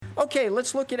Okay,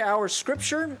 let's look at our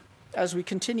scripture as we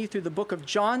continue through the book of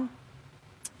John.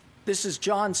 This is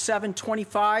John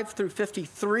 7:25 through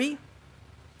 53.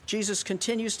 Jesus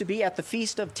continues to be at the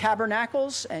Feast of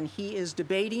Tabernacles, and he is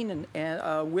debating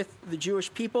with the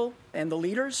Jewish people and the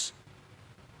leaders.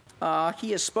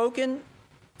 He has spoken,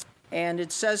 and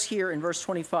it says here in verse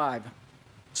 25,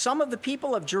 "Some of the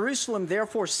people of Jerusalem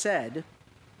therefore said,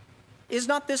 'Is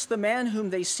not this the man whom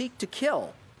they seek to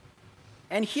kill?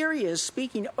 And here he is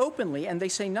speaking openly, and they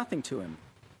say nothing to him.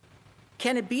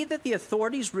 Can it be that the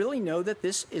authorities really know that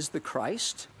this is the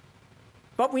Christ?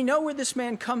 But we know where this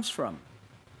man comes from.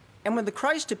 And when the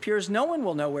Christ appears, no one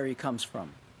will know where he comes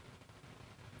from.'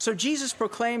 So Jesus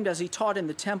proclaimed as he taught in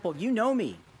the temple, 'You know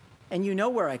me, and you know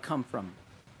where I come from.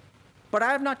 But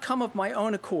I have not come of my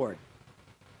own accord.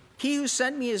 He who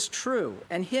sent me is true,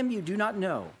 and him you do not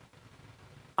know.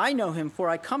 I know him, for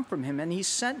I come from him, and he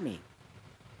sent me.'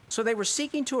 So they were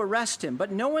seeking to arrest him,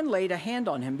 but no one laid a hand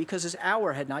on him because his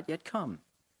hour had not yet come.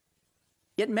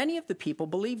 Yet many of the people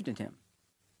believed in him.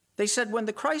 They said, 'When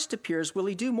the Christ appears, will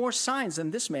he do more signs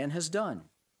than this man has done?'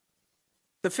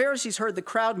 The Pharisees heard the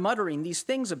crowd muttering these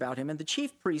things about him, and the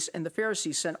chief priests and the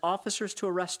Pharisees sent officers to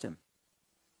arrest him.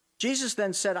 Jesus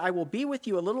then said, 'I will be with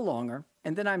you a little longer,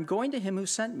 and then I am going to him who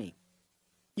sent me.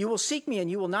 You will seek me, and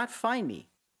you will not find me.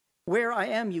 Where I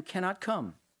am, you cannot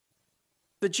come.'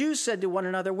 The Jews said to one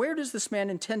another, 'Where does this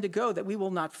man intend to go that we will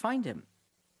not find him?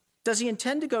 Does he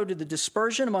intend to go to the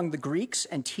dispersion among the Greeks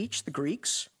and teach the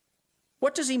Greeks?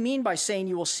 What does he mean by saying,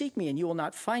 you will seek me and you will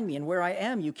not find me, and where I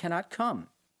am, you cannot come?'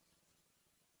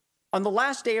 On the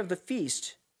last day of the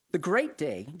feast, the great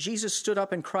day, Jesus stood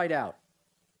up and cried out,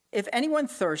 'If anyone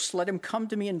thirsts, let him come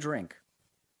to me and drink.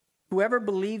 Whoever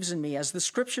believes in me, as the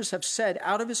scriptures have said,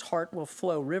 out of his heart will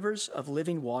flow rivers of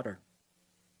living water.'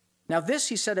 Now this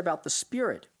he said about the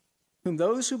Spirit, whom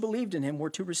those who believed in him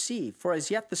were to receive, for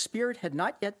as yet the Spirit had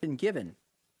not yet been given,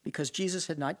 because Jesus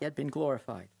had not yet been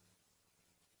glorified."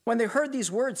 When they heard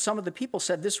these words, some of the people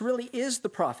said, "This really is the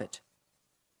prophet."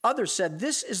 Others said,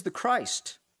 "This is the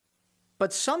Christ."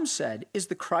 But some said, "Is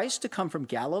the Christ to come from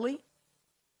Galilee?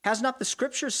 Has not the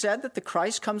scripture said that the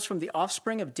Christ comes from the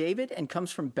offspring of David and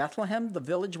comes from Bethlehem, the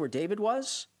village where David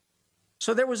was?"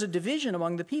 So there was a division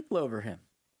among the people over him.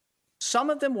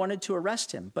 Some of them wanted to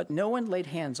arrest him, but no one laid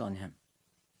hands on him.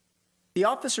 The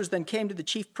officers then came to the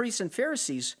chief priests and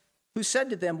Pharisees, who said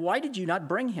to them, "Why did you not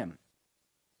bring him?"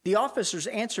 The officers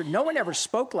answered, "No one ever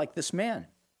spoke like this man."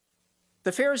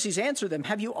 The Pharisees answered them,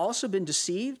 "Have you also been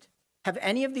deceived? Have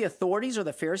any of the authorities or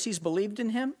the Pharisees believed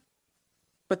in him?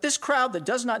 But this crowd that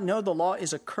does not know the law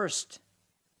is accursed."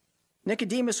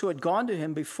 Nicodemus, who had gone to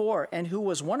him before and who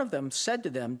was one of them, said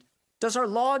to them, "Does our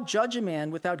law judge a man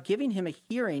without giving him a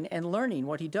hearing and learning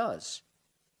what he does?"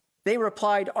 They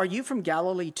replied, "Are you from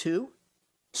Galilee too?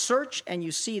 Search and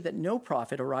you see that no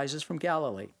prophet arises from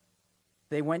Galilee."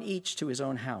 They went each to his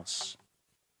own house.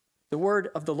 The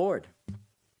word of the Lord.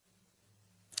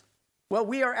 Well,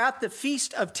 we are at the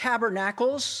Feast of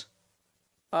Tabernacles,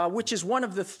 which is one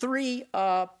of the three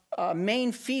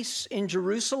main feasts in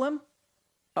Jerusalem.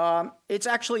 It's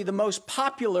actually the most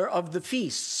popular of the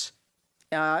feasts.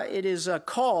 It is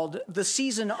called the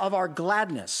season of our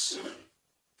gladness.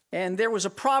 And there was a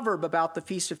proverb about the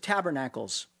Feast of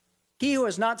Tabernacles. "He who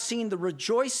has not seen the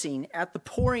rejoicing at the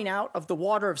pouring out of the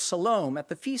water of Siloam at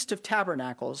the Feast of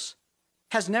Tabernacles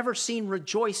has never seen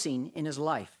rejoicing in his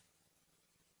life."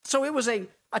 So it was a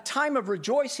time of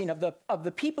rejoicing of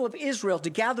the people of Israel to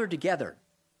gather together.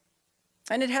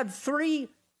 And it had three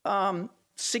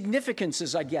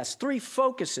significances, I guess, three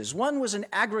focuses. One was an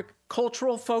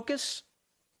agricultural focus.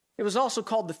 It was also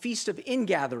called the Feast of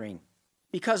Ingathering,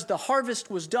 because the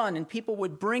harvest was done and people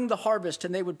would bring the harvest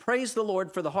and they would praise the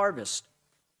Lord for the harvest.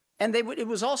 And it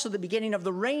was also the beginning of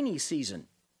the rainy season.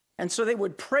 And so they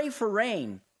would pray for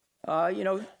rain.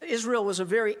 Israel was a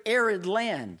very arid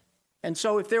land. And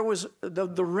so if there was,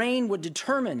 the rain would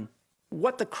determine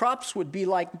what the crops would be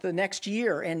like the next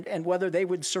year and whether they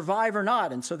would survive or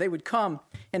not. And so they would come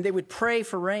and they would pray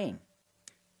for rain.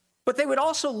 But they would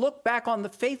also look back on the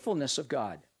faithfulness of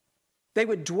God. They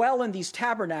would dwell in these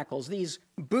tabernacles, these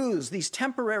booths, these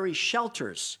temporary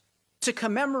shelters, to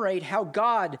commemorate how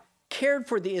God cared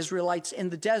for the Israelites in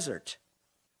the desert,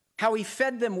 how he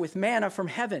fed them with manna from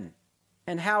heaven,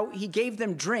 and how he gave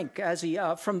them drink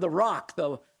from the rock,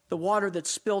 the water that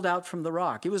spilled out from the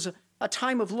rock. It was a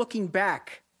time of looking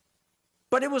back,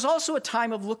 but it was also a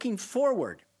time of looking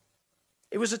forward.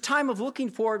 It was a time of looking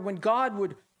forward when God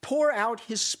would pour out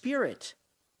his Spirit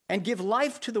and give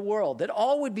life to the world, that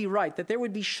all would be right, that there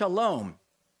would be shalom,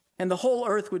 and the whole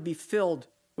earth would be filled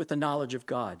with the knowledge of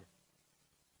God.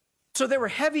 So there were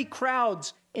heavy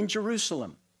crowds in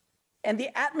Jerusalem. and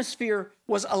the atmosphere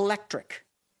was electric.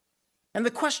 And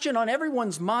the question on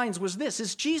everyone's minds was this: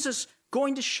 is Jesus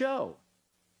going to show?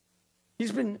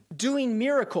 He's been doing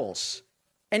miracles,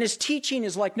 and his teaching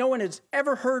is like no one has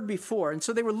ever heard before. And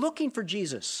so they were looking for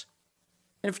Jesus.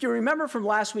 And if you remember from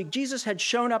last week, Jesus had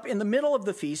shown up in the middle of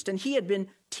the feast, and he had been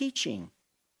teaching.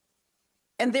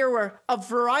 And there were a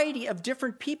variety of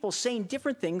different people saying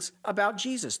different things about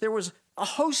Jesus. There was a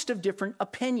host of different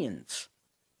opinions.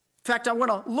 In fact, I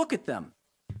want to look at them.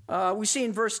 We see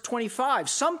in verse 25,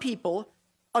 some people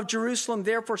of Jerusalem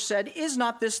therefore said, "Is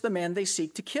not this the man they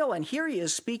seek to kill? And here he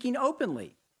is speaking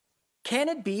openly. Can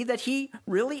it be that he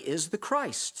really is the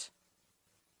Christ?"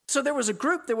 So there was a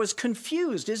group that was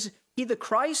confused. Is he the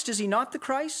Christ? Is he not the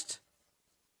Christ?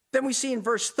 Then we see in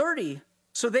verse 30,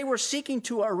 so they were seeking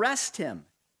to arrest him,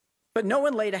 but no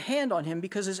one laid a hand on him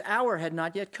because his hour had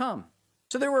not yet come.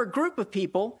 So there were a group of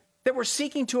people that were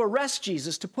seeking to arrest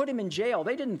Jesus, to put him in jail.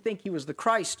 They didn't think he was the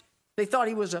Christ. They thought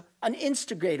he was an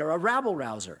instigator, a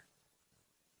rabble-rouser.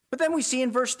 But then we see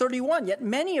in verse 31, yet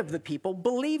many of the people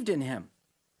believed in him.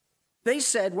 They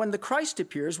said, when the Christ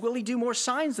appears, will he do more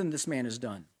signs than this man has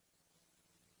done?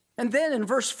 And then in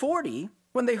verse 40,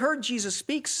 when they heard Jesus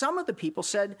speak, some of the people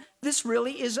said, this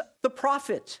really is the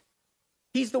prophet.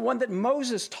 He's the one that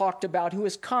Moses talked about who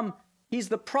has come. He's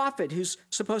the prophet who's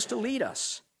supposed to lead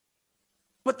us.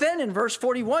 But then in verse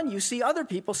 41, you see other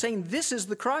people saying, this is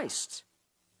the Christ.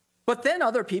 But then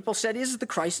other people said, is the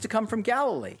Christ to come from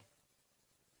Galilee?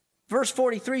 Verse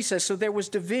 43 says, so there was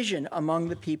division among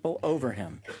the people over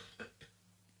him.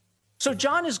 So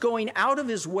John is going out of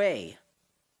his way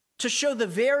to show the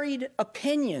varied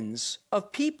opinions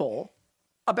of people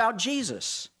about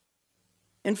Jesus.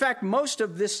 In fact, most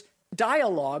of this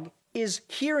dialogue is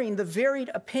hearing the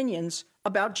varied opinions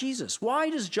about Jesus.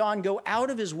 Why does John go out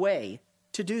of his way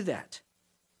to do that?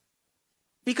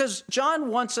 Because John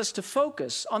wants us to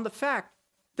focus on the fact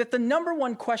that the number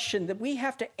one question that we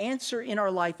have to answer in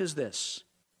our life is this: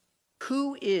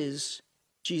 who is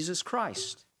Jesus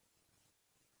Christ?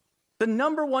 The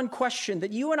number one question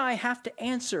that you and I have to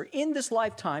answer in this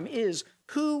lifetime is,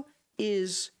 who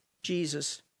is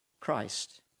Jesus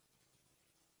Christ?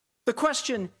 The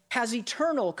question has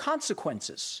eternal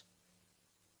consequences.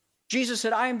 Jesus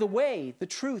said, I am the way, the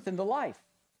truth, and the life.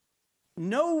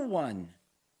 No one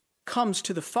comes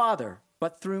to the Father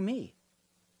but through me.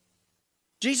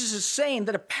 Jesus is saying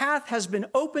that a path has been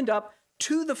opened up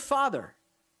to the Father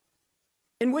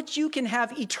in which you can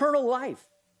have eternal life,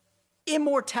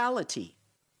 immortality,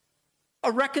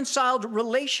 a reconciled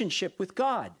relationship with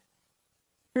God.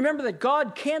 Remember that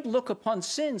God can't look upon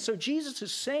sin, so Jesus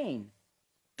is saying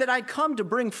that I come to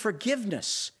bring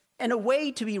forgiveness and a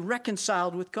way to be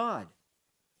reconciled with God.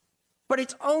 But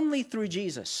it's only through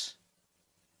Jesus.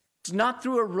 It's not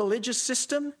through a religious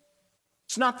system.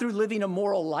 It's not through living a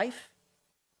moral life.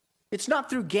 It's not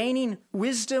through gaining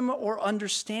wisdom or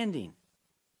understanding.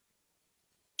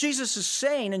 Jesus is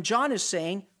saying, and John is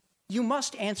saying, you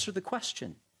must answer the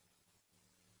question.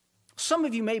 Some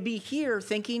of you may be here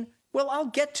thinking, well, I'll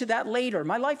get to that later.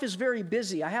 My life is very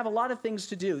busy. I have a lot of things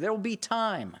to do. There will be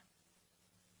time.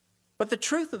 But the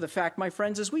truth of the fact, my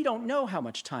friends, is we don't know how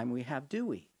much time we have, do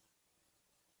we?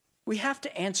 We have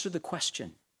to answer the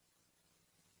question.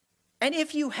 And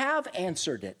if you have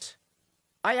answered it,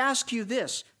 I ask you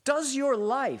this: does your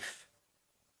life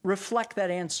reflect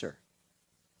that answer?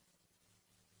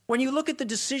 When you look at the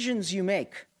decisions you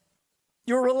make,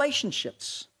 your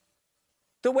relationships,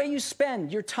 the way you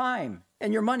spend your time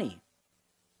and your money,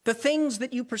 the things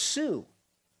that you pursue,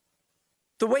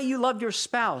 the way you love your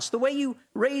spouse, the way you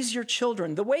raise your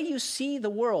children, the way you see the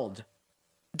world,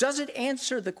 does it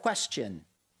answer the question,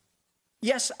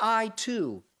 yes, I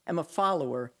too am a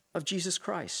follower of Jesus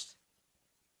Christ?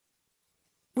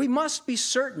 We must be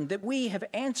certain that we have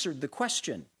answered the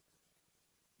question,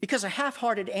 because a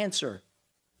half-hearted answer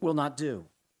will not do.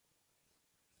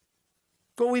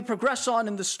 But we progress on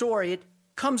in the story. It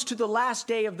comes to the last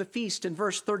day of the feast in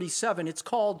verse 37. It's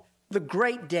called the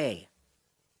Great Day.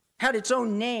 Had its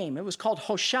own name. It was called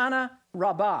Hoshana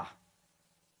Rabbah.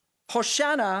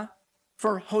 Hoshana,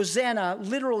 for Hosanna,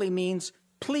 literally means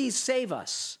please save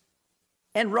us.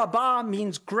 And Rabbah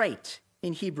means great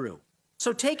in Hebrew.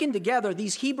 So taken together,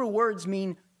 these Hebrew words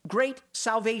mean great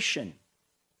salvation.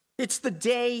 It's the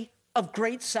day of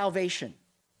great salvation,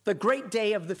 the great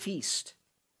day of the feast.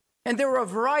 And there were a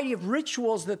variety of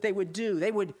rituals that they would do.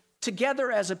 They would,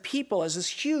 together as a people, as this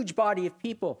huge body of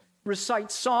people,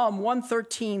 recite Psalm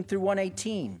 113 through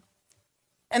 118.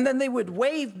 And then they would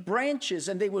wave branches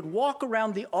and they would walk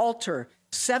around the altar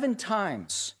 7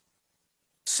 times,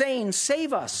 saying,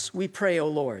 save us, we pray, O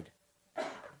Lord.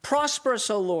 Prosper us,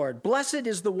 O Lord. Blessed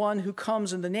is the one who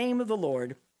comes in the name of the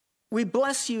Lord. We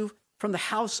bless you from the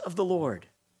house of the Lord.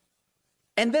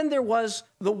 And then there was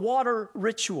the water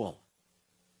ritual.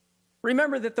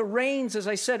 Remember that the rains, as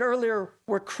I said earlier,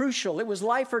 were crucial. It was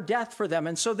life or death for them.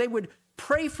 And so they would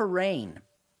pray for rain.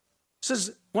 This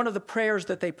is one of the prayers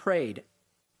that they prayed.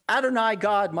 Adonai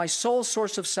God, my sole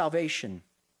source of salvation.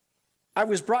 I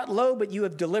was brought low, but you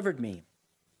have delivered me.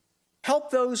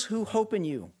 Help those who hope in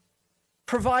you.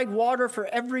 Provide water for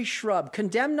every shrub.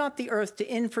 Condemn not the earth to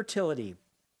infertility.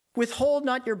 Withhold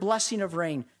not your blessing of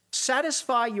rain.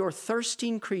 Satisfy your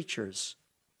thirsting creatures.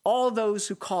 All those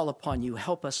who call upon you,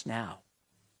 help us now.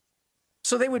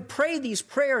 So they would pray these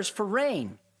prayers for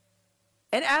rain.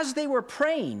 And as they were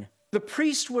praying, the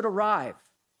priest would arrive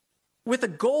with a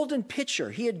golden pitcher.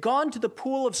 He had gone to the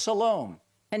pool of Siloam,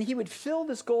 and he would fill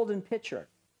this golden pitcher,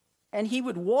 and he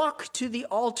would walk to the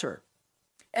altar.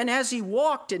 And as he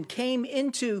walked and came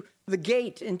into the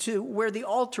gate, into where the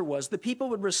altar was, the people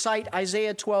would recite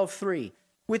Isaiah 12:3.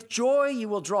 With joy you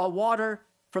will draw water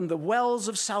from the wells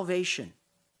of salvation.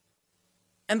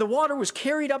 And the water was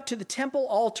carried up to the temple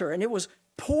altar, and it was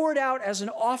poured out as an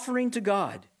offering to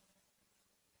God.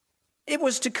 It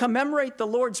was to commemorate the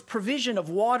Lord's provision of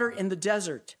water in the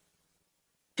desert,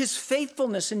 his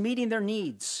faithfulness in meeting their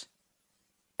needs.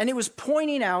 And it was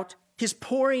pointing out his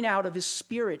pouring out of his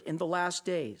Spirit in the last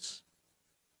days.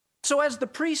 So as the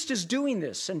priest is doing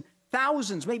this, and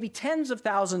thousands, maybe tens of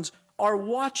thousands, are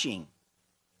watching,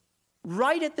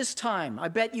 right at this time, I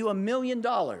bet you $1 million,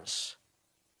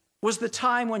 was the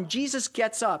time when Jesus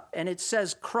gets up and it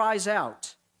says, cries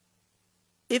out,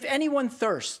 if anyone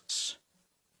thirsts,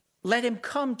 let him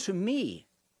come to me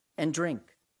and drink.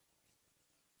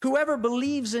 Whoever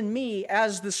believes in me,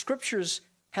 as the scriptures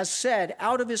has said,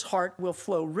 out of his heart will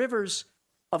flow rivers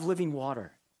of living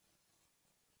water.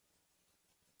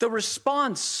 The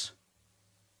response,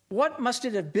 what must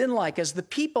it have been like as the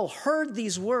people heard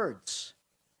these words?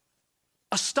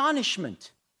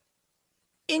 Astonishment,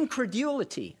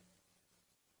 incredulity,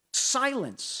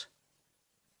 silence.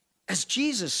 As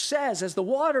Jesus says, as the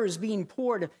water is being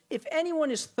poured, if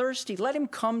anyone is thirsty, let him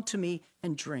come to me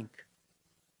and drink.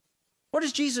 What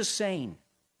is Jesus saying?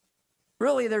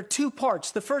 Really, there are two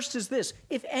parts. The first is this: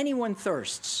 if anyone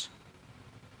thirsts.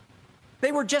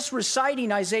 They were just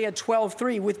reciting Isaiah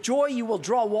 12:3. With joy you will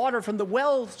draw water from the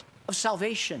wells of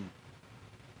salvation.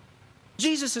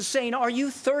 Jesus is saying, are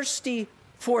you thirsty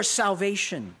for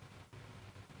salvation?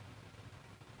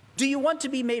 Do you want to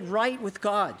be made right with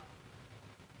God?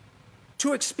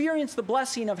 To experience the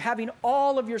blessing of having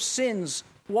all of your sins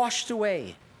washed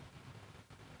away?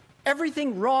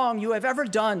 Everything wrong you have ever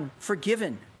done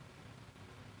forgiven?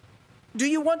 Do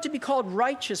you want to be called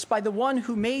righteous by the one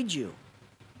who made you?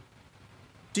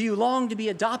 Do you long to be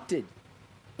adopted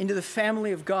into the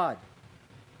family of God?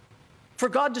 For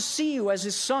God to see you as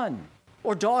his son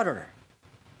or daughter?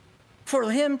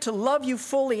 For him to love you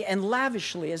fully and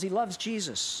lavishly as he loves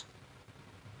Jesus?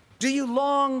 Do you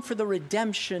long for the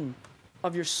redemption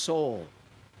of your soul?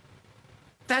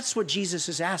 That's what Jesus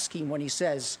is asking when he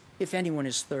says, if anyone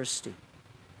is thirsty.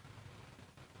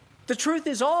 The truth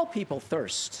is, all people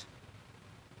thirst,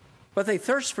 but they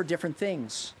thirst for different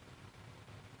things.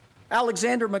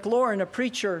 Alexander McLaurin, a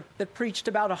preacher that preached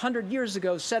about 100 years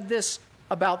ago, said this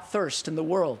about thirst in the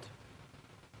world.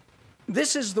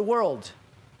 This is the world,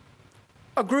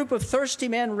 a group of thirsty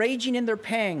men raging in their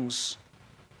pangs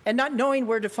and not knowing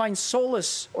where to find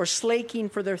solace or slaking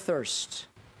for their thirst.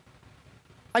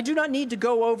 I do not need to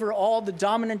go over all the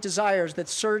dominant desires that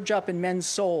surge up in men's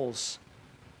souls.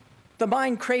 The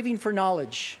mind craving for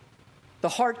knowledge, the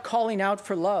heart calling out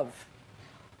for love,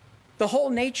 the whole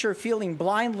nature feeling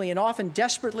blindly and often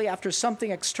desperately after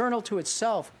something external to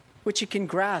itself, which it can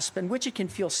grasp and which it can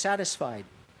feel satisfied.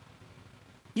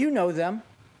 You know them.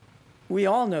 We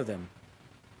all know them.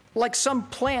 Like some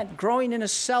plant growing in a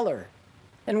cellar,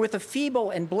 and with a feeble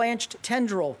and blanched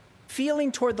tendril,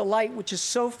 feeling toward the light which is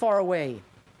so far away,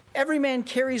 every man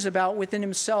carries about within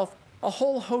himself a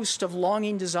whole host of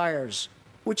longing desires,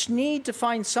 which need to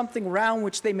find something round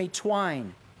which they may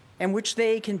twine, and which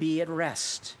they can be at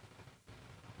rest.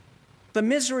 The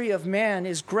misery of man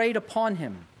is great upon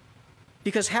him,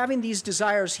 because having these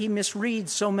desires, he misreads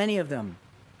so many of them,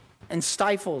 and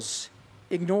stifles,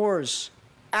 ignores,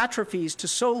 atrophies to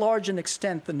so large an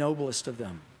extent the noblest of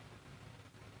them.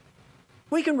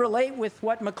 We can relate with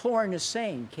what McLaurin is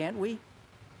saying, can't we?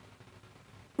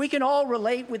 We can all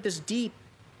relate with this deep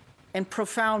and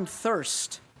profound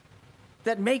thirst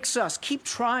that makes us keep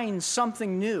trying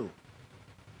something new.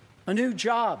 A new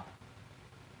job,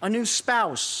 a new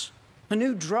spouse, a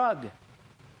new drug,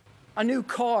 a new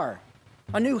car,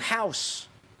 a new house,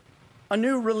 a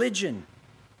new religion.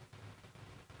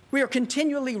 We are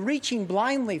continually reaching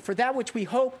blindly for that which we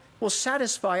hope will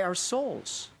satisfy our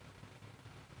souls.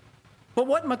 But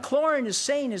what Maclaurin is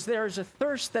saying is there is a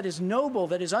thirst that is noble,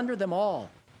 that is under them all.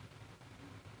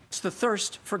 It's the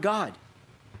thirst for God.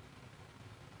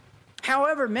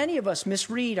 However, many of us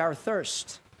misread our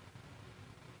thirst.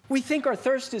 We think our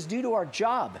thirst is due to our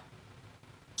job,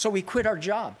 so we quit our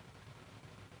job.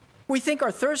 We think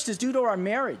our thirst is due to our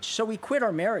marriage, so we quit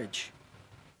our marriage.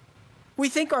 We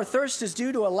think our thirst is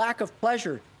due to a lack of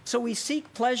pleasure, so we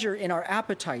seek pleasure in our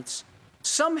appetites,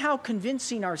 somehow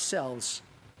convincing ourselves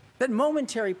that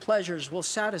momentary pleasures will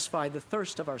satisfy the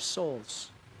thirst of our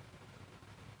souls.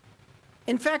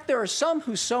 In fact, there are some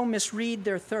who so misread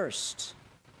their thirst.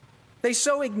 They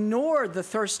so ignore the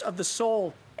thirst of the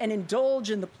soul and indulge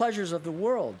in the pleasures of the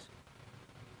world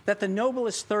that the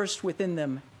noblest thirst within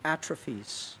them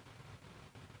atrophies.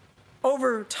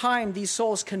 Over time, these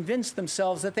souls convince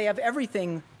themselves that they have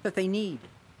everything that they need.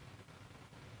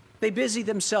 They busy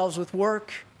themselves with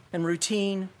work and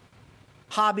routine,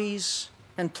 hobbies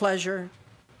and pleasure,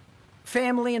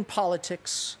 family and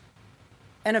politics,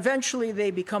 and eventually they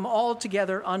become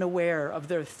altogether unaware of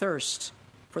their thirst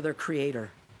for their Creator.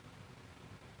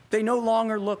 They no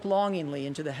longer look longingly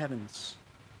into the heavens.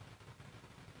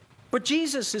 But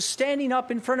Jesus is standing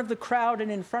up in front of the crowd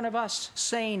and in front of us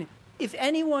saying, if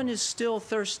anyone is still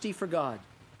thirsty for God,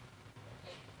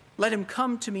 let him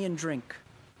come to me and drink.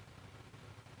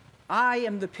 I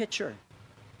am the pitcher.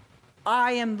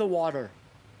 I am the water.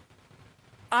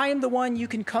 I am the one you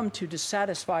can come to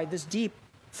satisfy this deep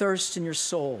thirst in your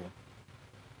soul.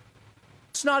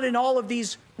 It's not in all of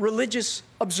these religious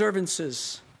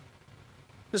observances,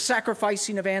 the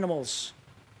sacrificing of animals,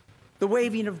 the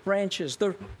waving of branches,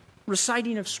 the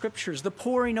reciting of scriptures, the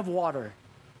pouring of water.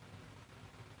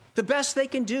 The best they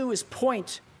can do is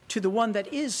point to the one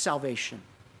that is salvation.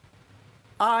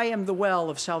 I am the well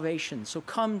of salvation, so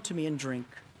come to me and drink.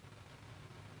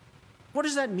 What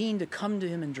does that mean, to come to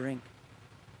him and drink?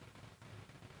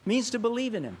 It means to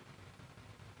believe in him,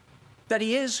 that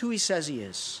he is who he says he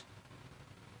is,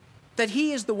 that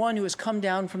he is the one who has come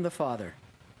down from the Father,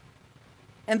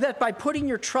 and that by putting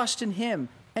your trust in him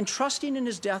and trusting in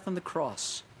his death on the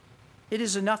cross, it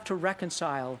is enough to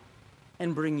reconcile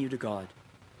and bring you to God.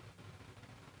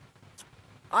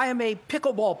 I am a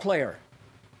pickleball player.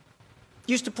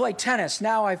 Used to play tennis.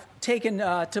 Now I've taken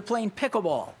to playing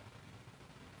pickleball.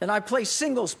 And I play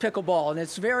singles pickleball, and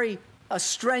it's very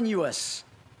strenuous.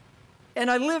 And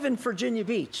I live in Virginia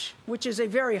Beach, which is a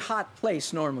very hot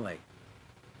place normally.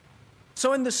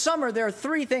 So in the summer, there are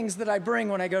three things that I bring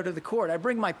when I go to the court. I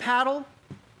bring my paddle,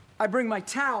 I bring my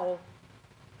towel,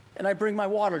 and I bring my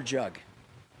water jug.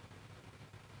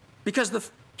 Because the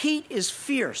heat is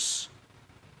fierce.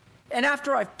 And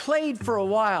after I've played for a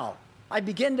while, I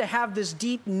begin to have this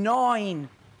deep gnawing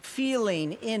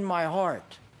feeling in my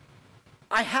heart.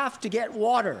 I have to get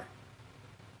water.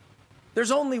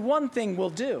 There's only one thing we'll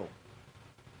do.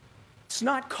 It's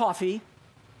not coffee.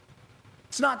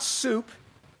 It's not soup.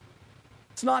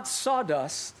 It's not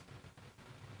sawdust.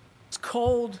 It's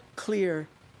cold, clear,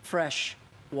 fresh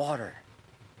water.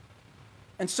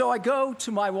 And so I go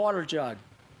to my water jug,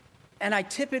 and I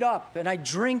tip it up, and I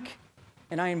drink,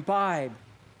 and I imbibe,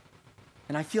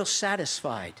 and I feel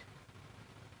satisfied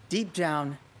deep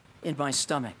down in my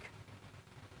stomach.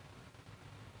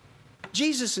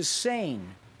 Jesus is saying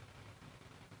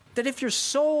that if your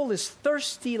soul is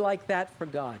thirsty like that for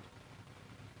God,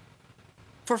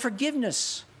 for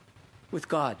forgiveness with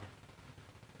God,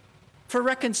 for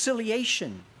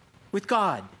reconciliation with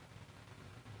God,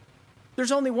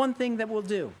 there's only one thing that will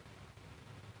do.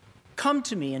 Come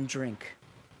to me and drink.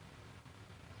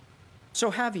 So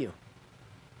have you?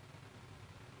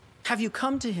 Have you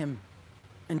come to him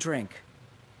and drink?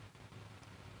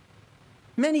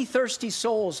 Many thirsty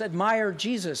souls admire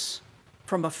Jesus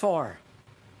from afar.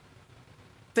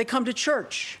 They come to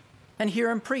church and hear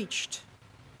him preached.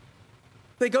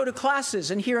 They go to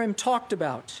classes and hear him talked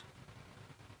about.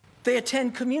 They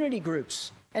attend community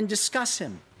groups and discuss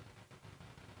him.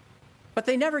 But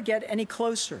they never get any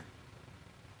closer.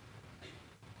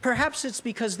 Perhaps it's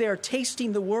because they are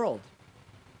tasting the world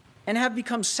and have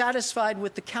become satisfied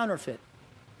with the counterfeit,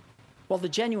 while the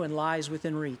genuine lies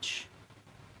within reach.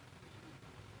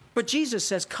 But Jesus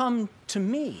says, come to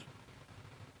me.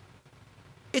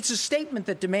 It's a statement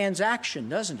that demands action,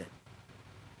 doesn't it?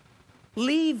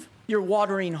 Leave your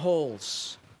watering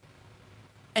holes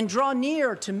and draw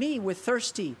near to me with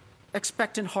thirsty,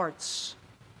 expectant hearts.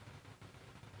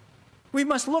 We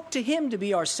must look to him to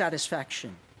be our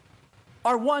satisfaction,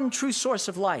 our one true source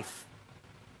of life,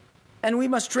 and we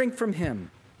must drink from him.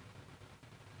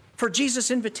 For Jesus'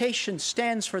 invitation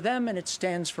stands for them and it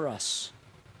stands for us.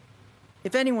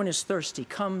 If anyone is thirsty,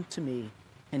 come to me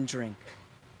and drink.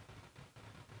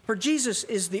 For Jesus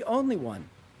is the only one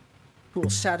who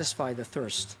will satisfy the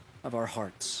thirst of our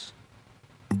hearts.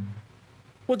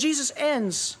 Well, Jesus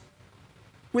ends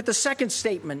with the second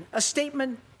statement, a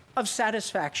statement of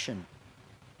satisfaction.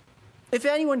 If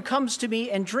anyone comes to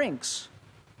me and drinks,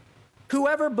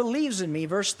 whoever believes in me,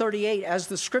 verse 38, as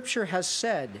the scripture has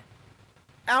said,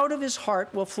 out of his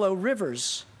heart will flow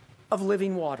rivers of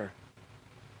living water.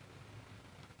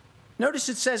 Notice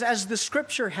it says, as the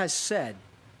scripture has said.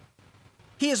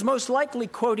 He is most likely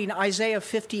quoting Isaiah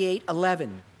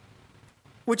 58:11,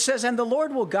 which says, and the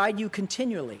Lord will guide you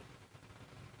continually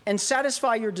and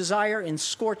satisfy your desire in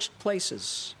scorched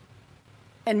places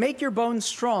and make your bones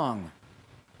strong,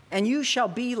 and you shall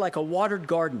be like a watered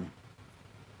garden,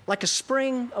 like a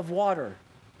spring of water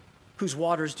whose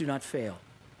waters do not fail.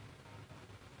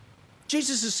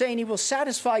 Jesus is saying he will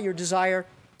satisfy your desire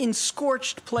in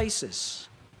scorched places.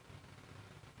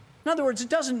 In other words, it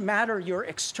doesn't matter your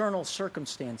external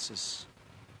circumstances.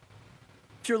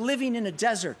 If you're living in a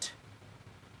desert,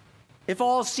 if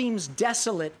all seems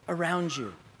desolate around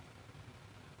you,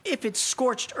 if it's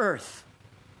scorched earth,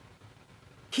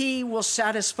 he will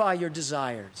satisfy your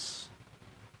desires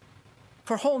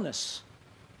for wholeness,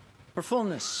 for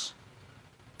fullness,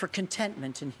 for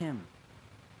contentment in him.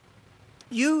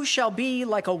 You shall be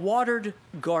like a watered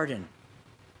garden.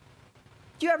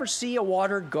 Do you ever see a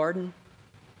watered garden?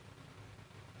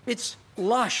 It's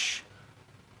lush.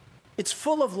 It's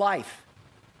full of life.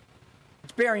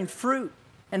 It's bearing fruit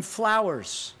and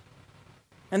flowers.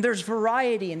 And there's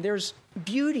variety and there's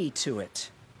beauty to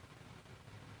it.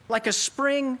 Like a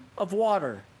spring of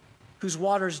water whose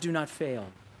waters do not fail.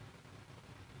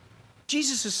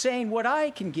 Jesus is saying what I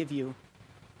can give you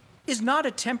is not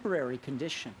a temporary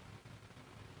condition,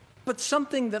 but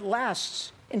something that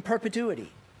lasts in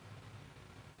perpetuity.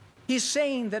 He's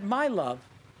saying that my love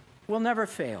will never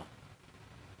fail.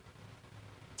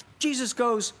 Jesus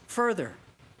goes further.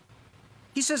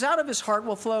 He says, out of his heart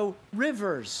will flow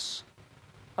rivers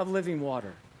of living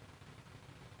water.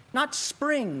 Not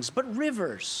springs, but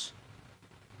rivers.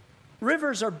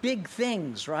 Rivers are big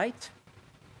things, right?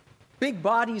 Big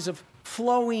bodies of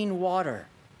flowing water.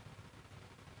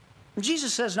 And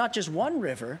Jesus says not just one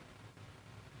river,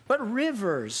 but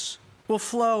rivers will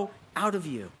flow out of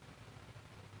you.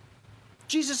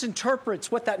 Jesus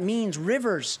interprets what that means,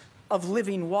 rivers of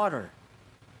living water.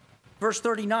 Verse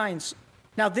 39,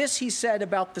 now this he said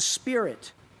about the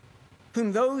Spirit,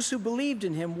 whom those who believed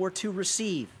in him were to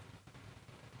receive.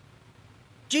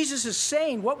 Jesus is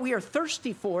saying what we are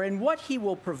thirsty for and what he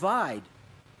will provide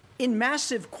in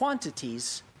massive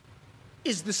quantities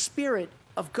is the Spirit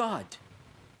of God.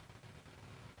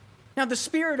 Now, the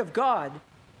Spirit of God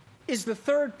is the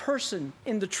third person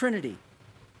in the Trinity,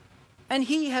 and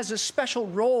he has a special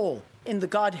role in the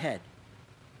Godhead.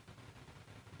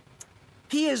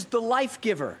 He is the life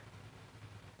giver.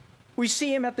 We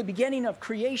see him at the beginning of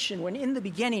creation, when in the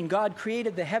beginning God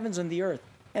created the heavens and the earth,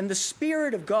 and the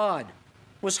Spirit of God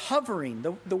was hovering.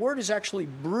 The word is actually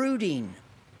brooding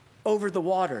over the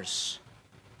waters.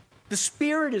 The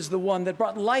Spirit is the one that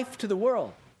brought life to the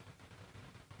world.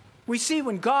 We see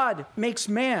when God makes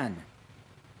man,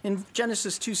 in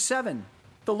Genesis 2:7,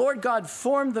 the Lord God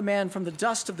formed the man from the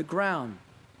dust of the ground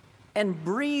and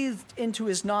breathed into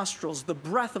his nostrils the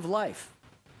breath of life,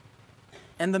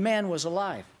 and the man was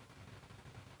alive.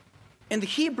 In the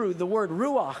Hebrew, the word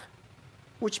ruach,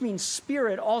 which means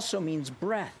spirit, also means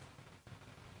breath.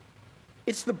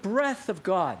 It's the breath of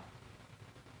God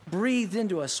breathed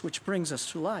into us which brings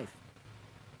us to life.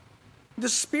 The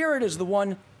Spirit is the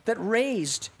one that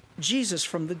raised Jesus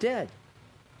from the dead.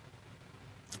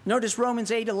 Notice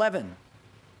Romans 8:11.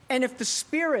 And if the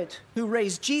Spirit who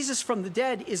raised Jesus from the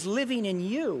dead is living in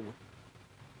you,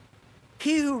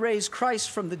 he who raised Christ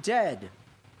from the dead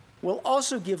will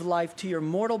also give life to your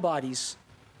mortal bodies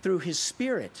through his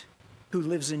Spirit who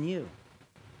lives in you.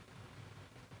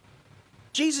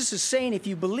 Jesus is saying, if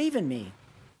you believe in me,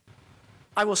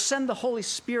 I will send the Holy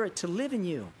Spirit to live in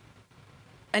you,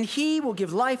 and he will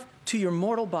give life to your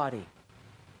mortal body.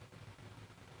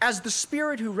 As the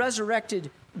Spirit who resurrected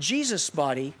Jesus'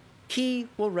 body, he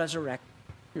will resurrect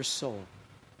your soul.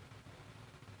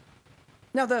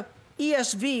 Now, the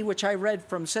ESV, which I read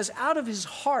from, says, out of his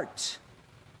heart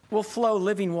will flow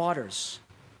living waters.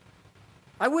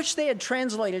 I wish they had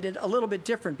translated it a little bit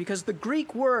different, because the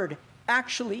Greek word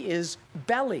actually is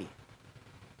belly.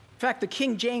 In fact, the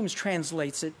King James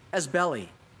translates it as belly.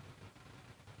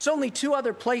 There's only two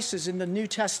other places in the New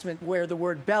Testament where the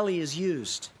word belly is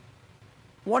used.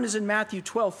 One is in Matthew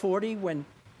 12:40, when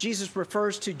Jesus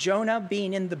refers to Jonah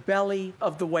being in the belly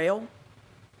of the whale.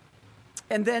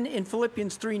 And then in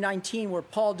Philippians 3:19, where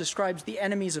Paul describes the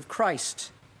enemies of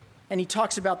Christ, and he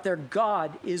talks about their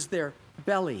God is their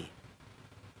belly.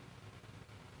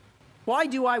 Why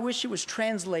do I wish it was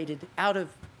translated out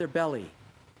of their belly?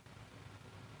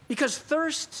 Because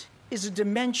thirst is a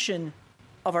dimension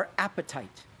of our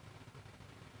appetite.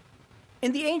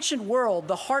 In the ancient world,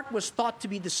 the heart was thought to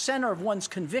be the center of one's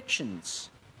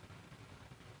convictions,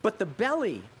 but the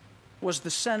belly was the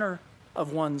center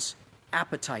of one's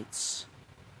appetites.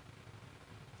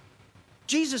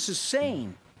 Jesus is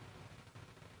saying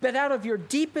that out of your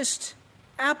deepest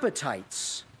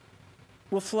appetites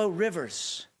will flow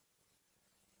rivers.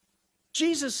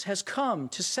 Jesus has come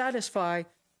to satisfy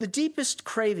the deepest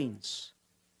cravings,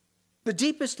 the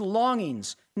deepest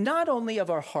longings, not only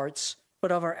of our hearts,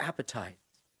 but of our appetite.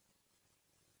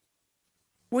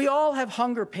 We all have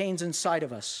hunger pains inside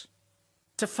of us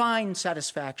to find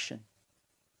satisfaction,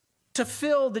 to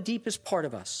fill the deepest part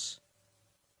of us.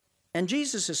 And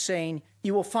Jesus is saying,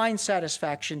 you will find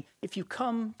satisfaction if you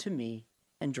come to me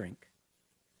and drink.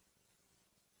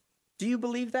 Do you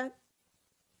believe that?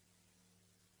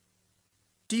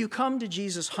 Do you come to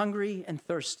Jesus hungry and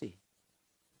thirsty,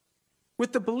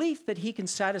 with the belief that he can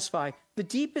satisfy the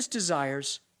deepest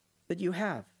desires that you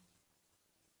have?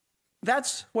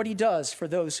 That's what he does for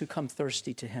those who come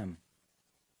thirsty to him.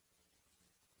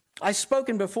 I've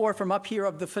spoken before from up here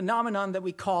of the phenomenon that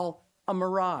we call a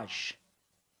mirage.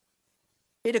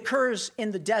 It occurs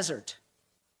in the desert.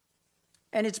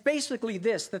 And it's basically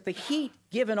this, that the heat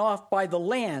given off by the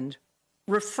land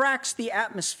refracts the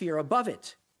atmosphere above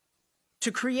it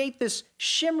to create this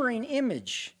shimmering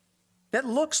image that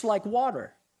looks like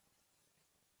water.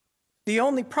 The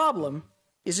only problem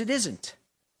is it isn't.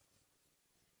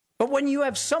 But when you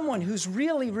have someone who's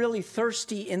really, really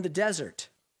thirsty in the desert,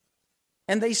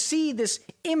 and they see this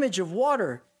image of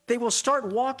water, they will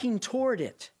start walking toward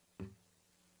it.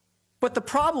 But the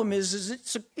problem is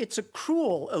it's a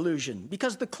cruel illusion,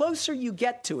 because the closer you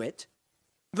get to it,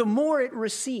 the more it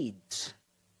recedes.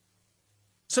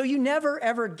 So you never,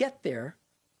 ever get there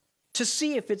to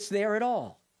see if it's there at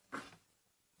all.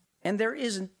 And there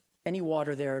isn't any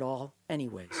water there at all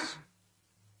anyways.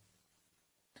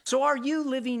 So are you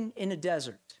living in a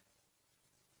desert?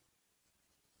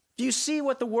 Do you see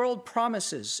what the world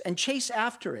promises and chase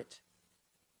after it,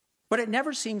 but it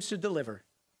never seems to deliver?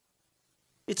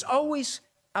 It's always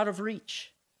out of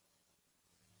reach.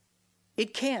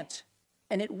 It can't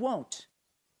and it won't,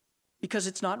 because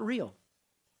it's not real.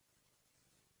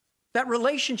 That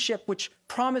relationship which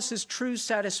promises true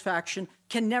satisfaction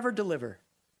can never deliver.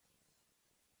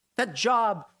 That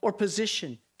job or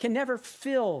position can never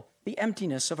fill the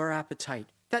emptiness of our appetite.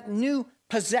 That new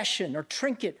possession or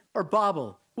trinket or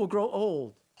bauble will grow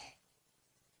old.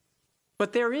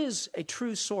 But there is a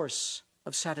true source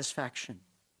of satisfaction.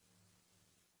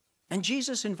 And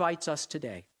Jesus invites us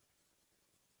today.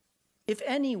 If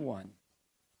anyone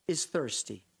is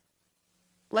thirsty,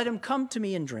 let him come to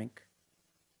me and drink.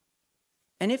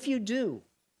 And if you do,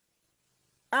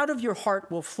 out of your heart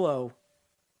will flow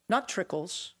not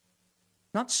trickles,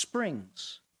 not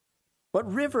springs,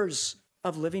 but rivers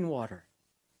of living water.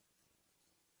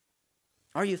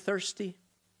 Are you thirsty?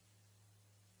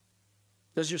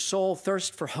 Does your soul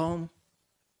thirst for home,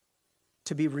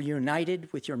 to be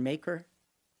reunited with your Maker?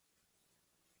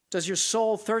 Does your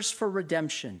soul thirst for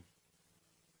redemption?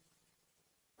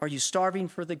 Are you starving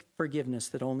for the forgiveness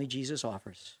that only Jesus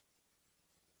offers?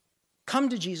 Come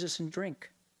to Jesus and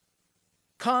drink.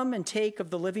 Come and take of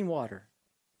the living water.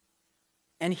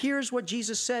 And here's what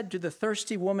Jesus said to the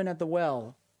thirsty woman at the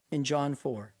well in John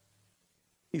 4.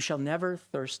 You shall never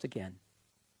thirst again.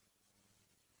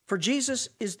 For Jesus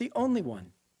is the only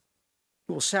one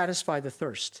who will satisfy the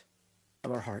thirst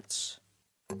of our hearts.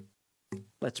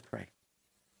 Let's pray.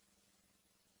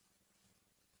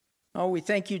 Oh, we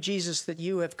thank you, Jesus, that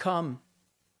you have come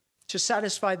to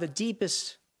satisfy the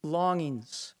deepest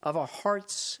longings of our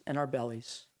hearts and our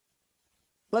bellies.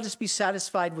 Let us be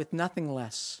satisfied with nothing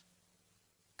less.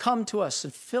 Come to us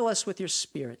and fill us with your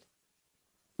Spirit.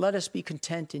 Let us be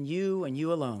content in you and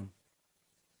you alone.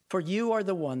 For you are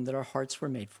the one that our hearts were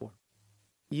made for.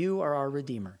 You are our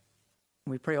Redeemer.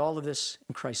 And we pray all of this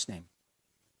in Christ's name.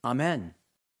 Amen.